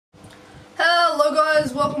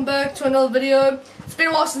guys, welcome back to another video. It's been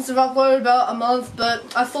a while since I've uploaded, about a month, but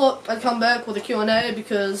I thought I'd come back with a Q&A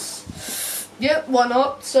because, yeah, why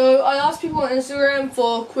not? So I asked people on Instagram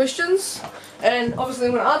for questions, and obviously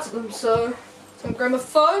I'm going to answer them, so I'm going to grab my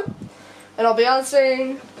phone, and I'll be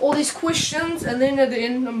answering all these questions, and then at the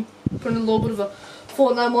end I'm putting a little bit of a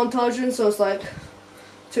Fortnite montage in, so it's like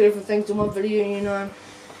two different things in one video, you know,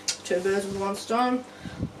 two birds with one stone.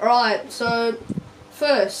 Alright, so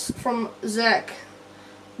first, from Zach,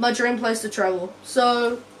 my dream place to travel.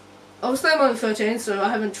 So, obviously I'm only 13, so I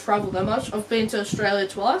haven't travelled that much. I've been to Australia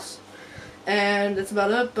twice, and that's about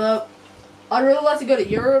it, but I'd really like to go to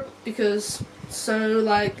Europe, because it's so,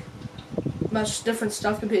 like, much different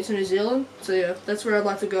stuff compared to New Zealand. So yeah, that's where I'd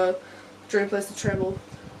like to go. Dream place to travel.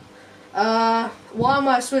 Why am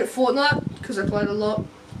I sweet at Fortnite? Because I played a lot.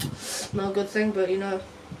 Not a good thing, but you know,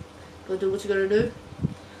 gotta do what you gotta do.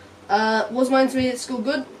 Was my intermediate school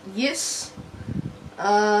good? Yes.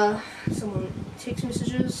 Someone text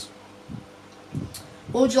messages.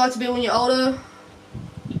 What would you like to be when you're older?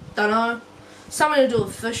 Don't know. Something to do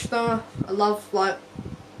with fish though. I love like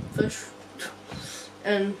fish,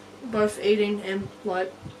 and both eating and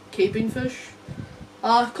like keeping fish.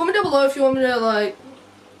 Comment down below if you want me to like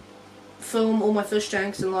film all my fish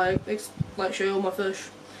tanks and like show you all my fish.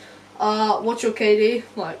 What's your KD?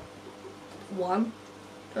 Like 1.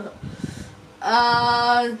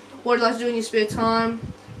 What do you like to do in your spare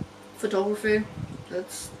time? Photography.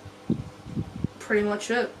 That's pretty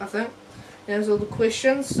much it, I think. There's all the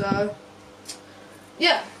questions, so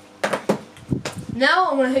yeah.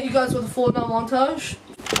 Now I'm gonna hit you guys with a Fortnite montage.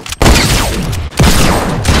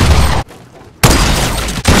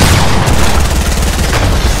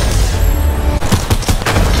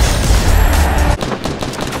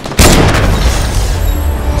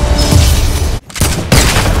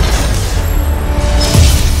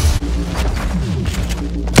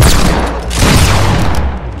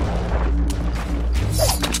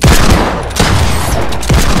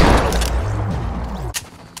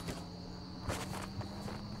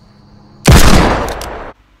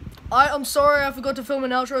 I'm sorry I forgot to film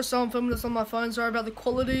an outro, so I'm filming this on my phone. Sorry about the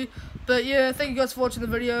quality, but yeah, thank you guys for watching the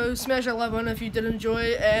video. Smash that like button if you did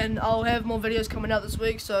enjoy, and I'll have more videos coming out this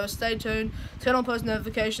week, so stay tuned, turn on post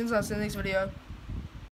notifications, and I'll see you in the next video.